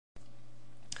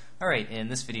Alright, in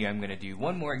this video I'm going to do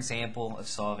one more example of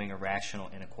solving a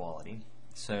rational inequality.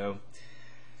 So,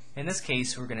 in this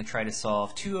case we're going to try to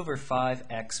solve 2 over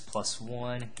 5x plus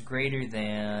 1 greater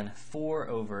than 4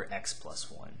 over x plus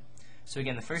 1. So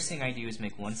again, the first thing I do is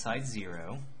make one side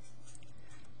 0.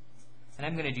 And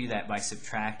I'm going to do that by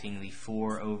subtracting the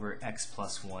 4 over x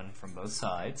plus 1 from both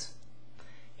sides.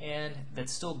 And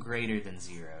that's still greater than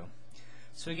 0.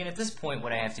 So again, at this point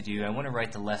what I have to do, I want to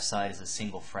write the left side as a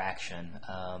single fraction.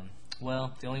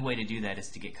 Well, the only way to do that is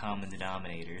to get common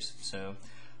denominators. So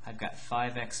I've got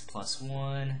 5x plus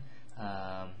 1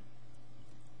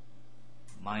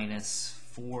 minus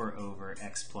 4 over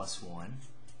x plus 1.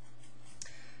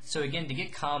 So again, to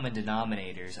get common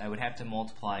denominators, I would have to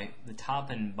multiply the top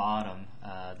and bottom,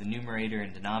 the numerator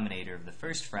and denominator of the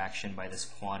first fraction by this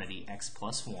quantity x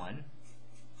plus 1.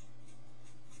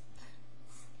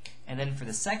 And then for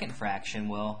the second fraction,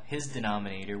 well, his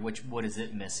denominator, what is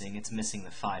it missing? It's missing the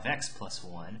 5x plus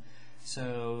 1.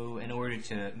 So in order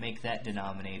to make that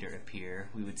denominator appear,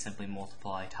 we would simply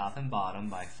multiply top and bottom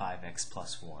by 5x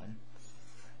plus 1.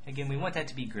 Again, we want that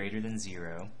to be greater than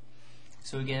 0.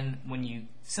 So again, when you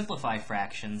simplify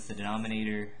fractions, the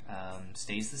denominator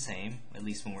stays the same, at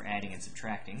least when we're adding and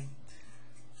subtracting.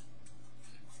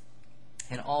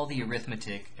 And all the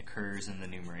arithmetic occurs in the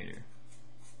numerator.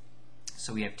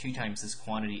 So we have 2 times this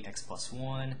quantity x plus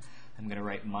 1. I'm going to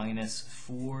write minus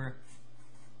 4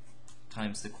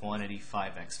 times the quantity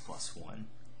 5x plus 1.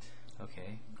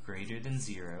 Okay, greater than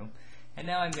 0. And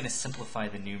now I'm going to simplify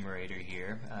the numerator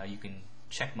here. You can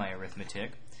check my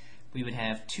arithmetic. We would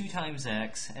have 2 times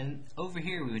x, and over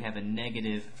here we would have a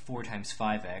negative 4 times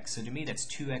 5x. So to me that's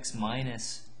 2x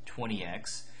minus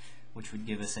 20x, which would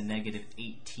give us a negative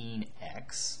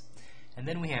 18x. And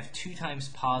then we have 2 times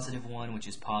positive 1, which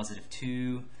is positive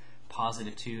 2.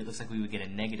 Positive 2, it looks like we would get a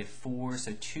negative 4.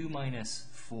 So 2 minus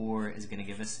 4 is going to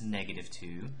give us negative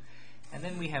 2. And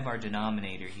then we have our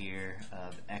denominator here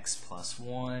of x plus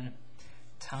 1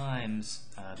 times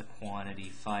the quantity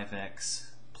 5x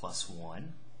plus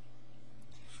 1.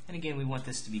 And again, we want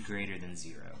this to be greater than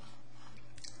 0.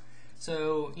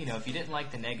 So, if you didn't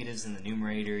like the negatives in the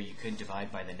numerator, you could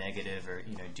divide by the negative or,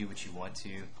 do what you want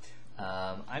to.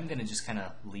 I'm going to just kind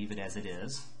of leave it as it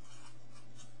is.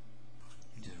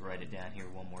 Just write it down here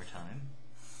one more time.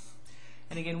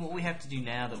 And again, what we have to do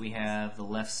now that we have the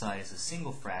left side as a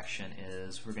single fraction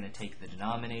is we're going to take the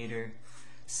denominator,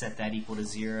 set that equal to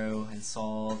 0 and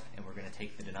solve, and we're going to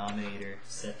take the denominator,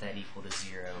 set that equal to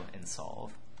 0 and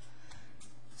solve.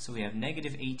 So we have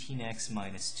negative 18x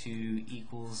minus 2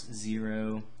 equals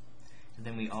 0. And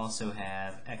then we also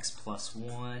have x plus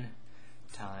 1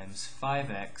 times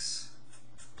 5x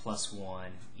plus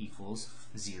 1 equals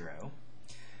 0.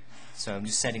 So I'm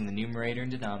just setting the numerator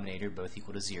and denominator both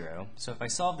equal to 0. So if I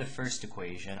solve the first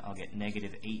equation, I'll get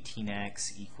negative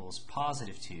 18x equals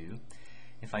positive 2.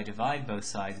 If I divide both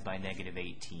sides by negative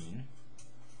 18,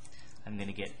 I'm going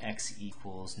to get x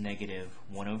equals negative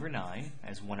 1 over 9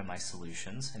 as one of my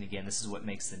solutions. And again, this is what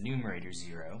makes the numerator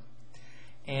 0.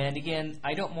 And again,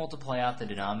 I don't multiply out the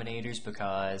denominators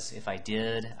because if I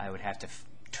did, I would have to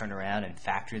turn around and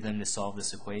factor them to solve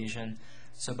this equation.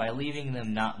 So by leaving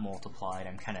them not multiplied,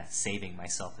 I'm kind of saving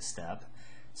myself a step.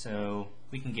 So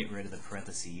we can get rid of the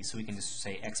parentheses. So we can just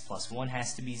say x plus 1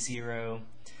 has to be 0.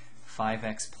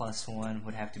 5x plus 1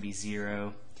 would have to be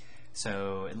 0.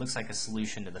 So it looks like a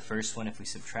solution to the first one. If we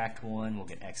subtract 1, we'll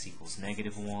get x equals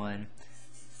negative 1.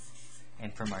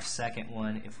 And from our second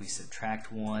one, if we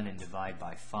subtract 1 and divide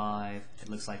by 5, it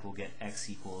looks like we'll get x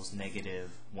equals negative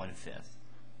 1/5.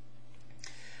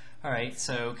 Alright,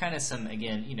 so kind of some,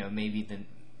 again, maybe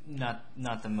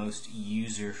not the most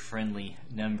user-friendly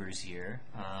numbers here.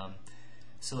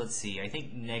 So let's see, I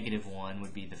think negative 1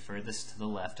 would be the furthest to the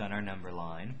left on our number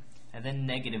line. And then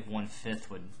negative 1/5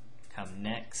 would come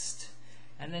next.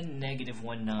 And then negative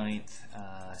 1/9,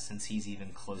 since he's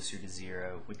even closer to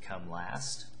 0, would come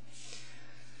last.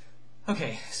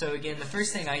 Okay, so again, the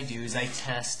first thing I do is I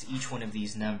test each one of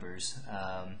these numbers.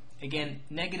 Again,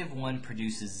 negative 1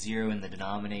 produces 0 in the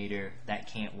denominator. That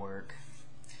can't work.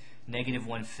 Negative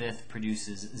 1/5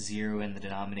 produces 0 in the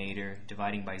denominator.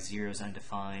 Dividing by 0 is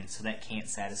undefined, so that can't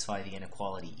satisfy the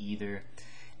inequality either.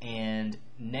 And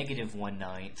negative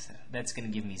 1/9, that's going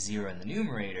to give me 0 in the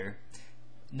numerator,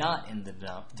 not in the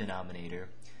denominator.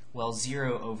 Well,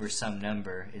 0 over some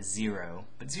number is 0,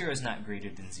 but 0 is not greater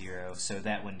than 0, so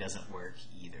that one doesn't work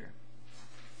either.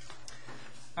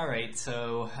 Alright,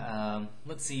 so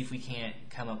let's see if we can't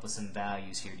come up with some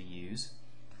values here to use.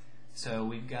 So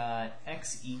we've got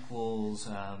x equals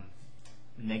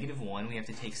negative 1. We have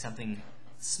to take something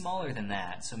smaller than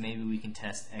that, so maybe we can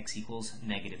test x equals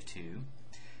negative 2.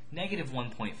 Negative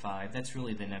 1.5, that's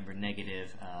really the number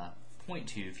negative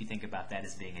 0.2 if you think about that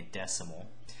as being a decimal.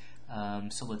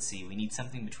 So let's see, we need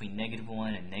something between negative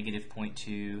 1 and negative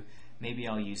 0.2. Maybe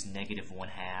I'll use negative 1/2,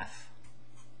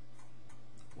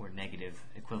 or negative,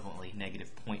 equivalently,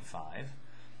 negative 0.5.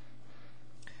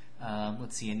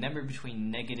 Let's see, a number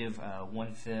between negative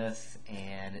 1/5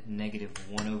 and negative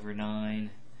 1/9.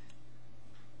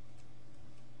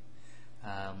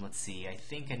 Let's see, I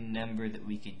think a number that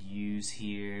we could use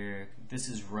here, this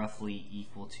is roughly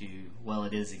equal to, well,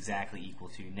 it is exactly equal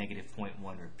to negative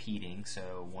 0.1 repeating,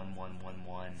 so 1, 1, 1,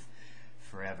 1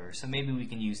 forever. So maybe we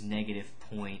can use negative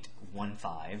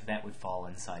 0.15, that would fall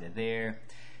inside of there.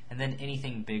 And then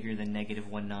anything bigger than negative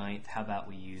 1/9, how about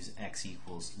we use x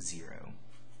equals 0.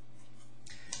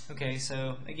 Okay,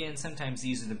 so again, sometimes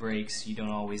these are the breaks. You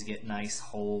don't always get nice,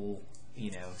 whole,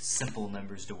 simple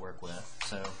numbers to work with.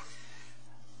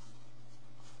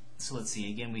 So let's see,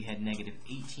 again we had negative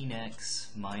 18x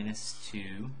minus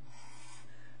 2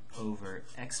 over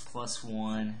x plus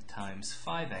 1 times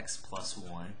 5x plus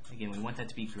 1. Again, we want that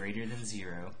to be greater than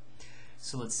 0.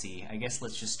 So let's see, I guess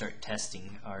let's just start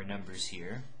testing our numbers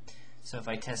here. So if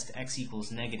I test x equals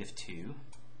negative 2,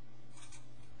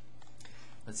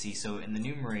 let's see, so in the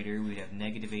numerator we would have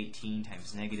negative 18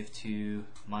 times negative 2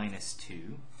 minus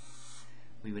 2.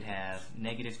 We would have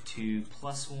negative 2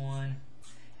 plus 1,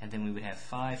 and then we would have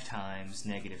 5 times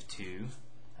negative 2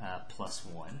 plus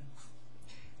 1.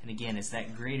 And again, is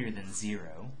that greater than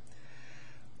 0?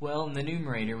 Well, in the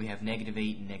numerator we have negative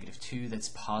 8 and negative 2, that's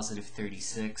positive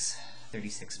 36.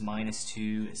 36 minus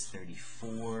 2 is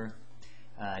 34.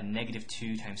 Negative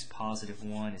 2 times positive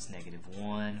 1 is negative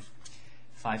 1.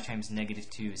 5 times negative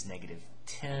 2 is negative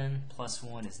 10, plus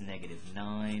 1 is negative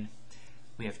 9.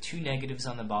 We have two negatives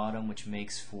on the bottom, which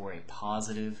makes for a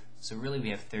positive. So really we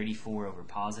have 34 over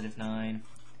positive 9.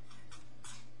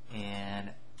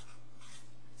 And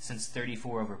since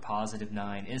 34 over positive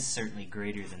 9 is certainly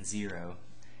greater than 0,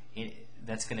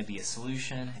 that's going to be a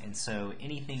solution. And so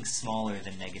anything smaller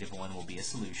than negative 1 will be a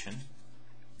solution.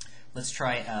 Let's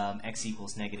try x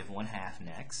equals negative 1/2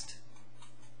 next.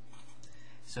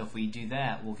 So if we do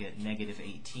that, we'll get negative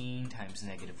 18 times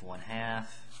negative 1/2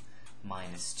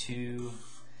 minus 2.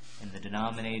 In the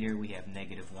denominator, we have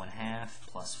negative 1/2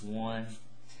 plus 1.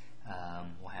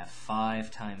 We'll have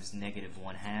 5 times negative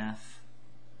 1/2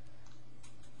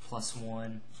 plus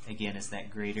 1. Again, is that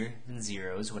greater than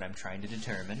 0 is what I'm trying to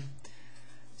determine.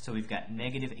 So we've got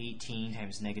negative 18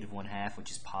 times negative 1/2,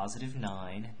 which is positive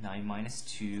 9. 9 minus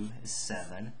 2 is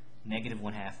 7. Negative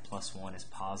 1/2 plus 1 is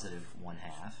positive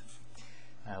 1/2.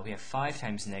 We have 5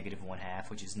 times negative 1/2,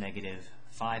 which is negative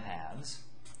 5/2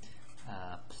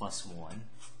 plus 1.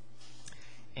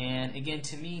 And again,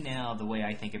 to me now, the way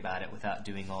I think about it without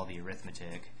doing all the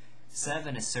arithmetic,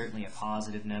 7 is certainly a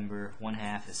positive number,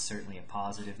 1/2 is certainly a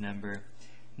positive number.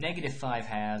 Negative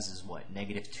 5/2 is what?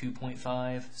 Negative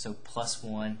 2.5, so plus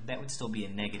 1, that would still be a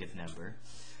negative number.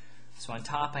 So on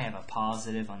top I have a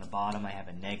positive, on the bottom I have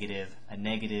a negative. A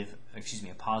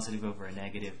positive over a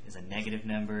negative is a negative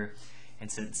number.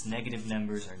 And since negative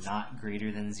numbers are not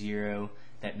greater than 0,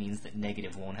 that means that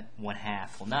negative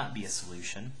 1/2 will not be a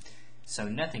solution. So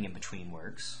nothing in between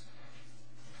works.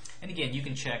 And again, you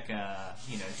can check,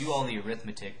 do all the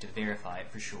arithmetic to verify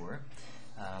it for sure.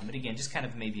 But again, just kind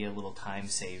of maybe a little time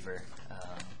saver.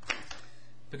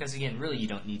 Because again, really you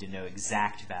don't need to know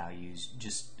exact values,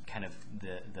 just kind of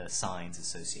the signs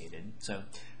associated. So,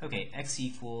 okay, x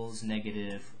equals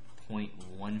negative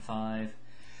 0.15.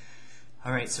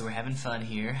 Alright, so we're having fun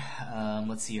here.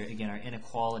 Let's see, again, our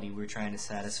inequality we're trying to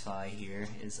satisfy here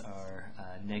is our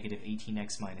negative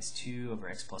 18x minus 2 over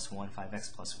x plus 1, 5x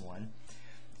plus 1.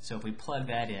 So if we plug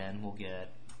that in, we'll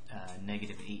get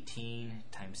negative 18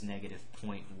 times negative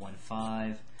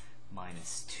 0.15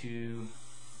 minus 2.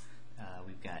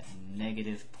 We've got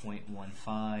negative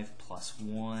 0.15 plus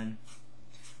 1,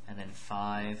 and then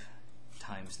 5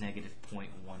 times negative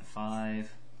 0.15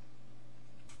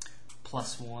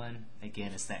 plus 1.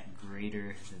 Again, is that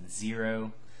greater than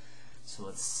 0? So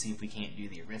let's see if we can't do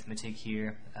the arithmetic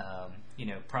here.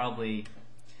 Probably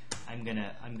I'm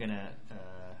gonna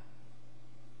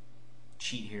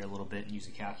cheat here a little bit and use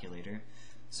a calculator.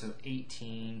 So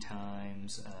 18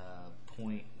 times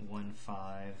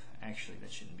 0.15, actually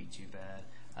that shouldn't be too bad,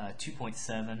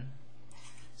 2.7.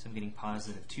 So I'm getting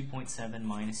positive 2.7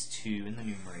 minus 2 in the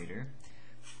numerator.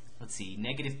 Let's see,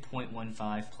 negative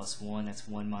 0.15 plus 1, that's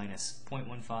 1 minus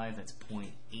 0.15, that's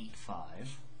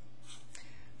 0.85.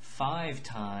 5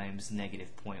 times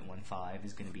negative 0.15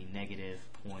 is going to be negative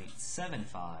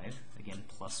 0.75, again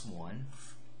plus 1.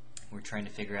 We're trying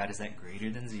to figure out, is that greater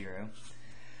than 0?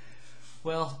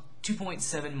 Well,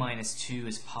 2.7 minus 2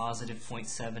 is positive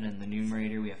 0.7 in the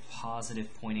numerator. We have positive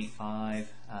 0.85.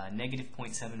 Negative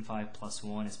 0.75 plus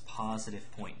 1 is positive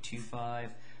 0.25.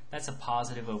 That's a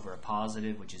positive over a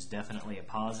positive, which is definitely a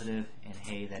positive. And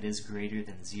hey, that is greater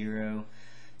than 0.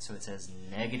 So it says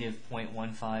negative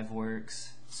 0.15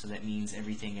 works. So that means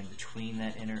everything in between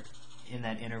that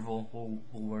interval will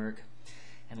work.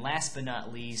 And last but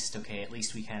not least, okay, at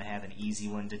least we kind of have an easy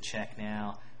one to check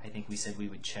now. I think we said we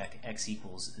would check x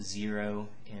equals 0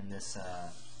 in this,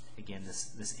 again,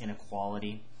 this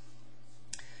inequality.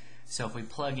 So if we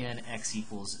plug in x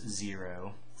equals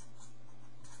 0,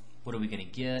 what are we going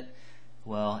to get?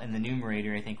 Well, in the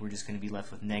numerator, I think we're just going to be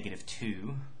left with negative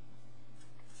 2.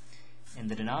 In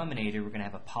the denominator, we're going to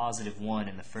have a positive 1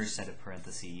 in the first set of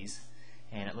parentheses,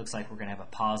 and it looks like we're going to have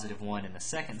a positive 1 in the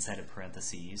second set of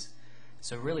parentheses.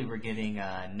 So really we're getting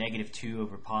negative 2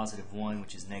 over positive 1,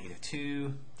 which is negative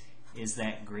 2. Is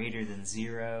that greater than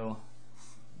 0?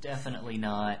 Definitely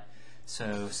not.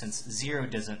 So since 0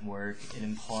 doesn't work, it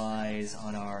implies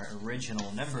on our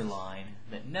original number line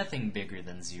that nothing bigger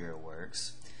than 0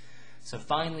 works. So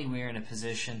finally we're in a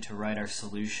position to write our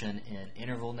solution in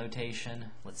interval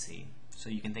notation. Let's see. So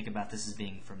you can think about this as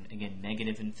being from, again,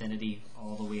 negative infinity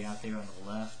all the way out there on the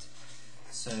left.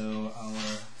 So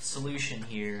our solution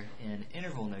here in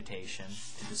interval notation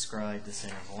to describe this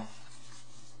interval,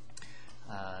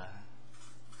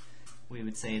 we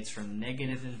would say it's from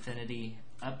negative infinity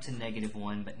up to negative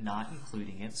 1, but not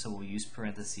including it, so we'll use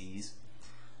parentheses.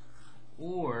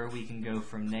 Or we can go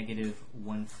from negative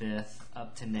 1/5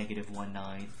 up to negative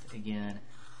 1/9, again,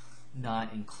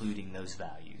 not including those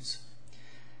values.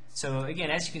 So again,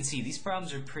 as you can see, these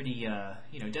problems are pretty,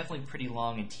 definitely pretty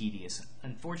long and tedious.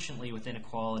 Unfortunately, with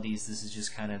inequalities, this is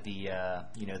just kind of the,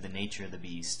 the nature of the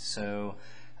beast. So,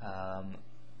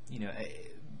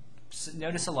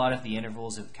 notice a lot of the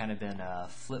intervals have kind of been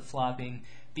flip-flopping.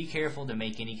 Be careful to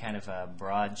make any kind of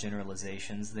broad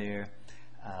generalizations there.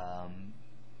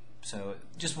 So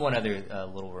just one other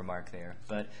little remark there.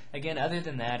 But again, other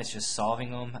than that, it's just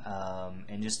solving them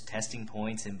and just testing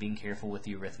points and being careful with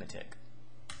the arithmetic.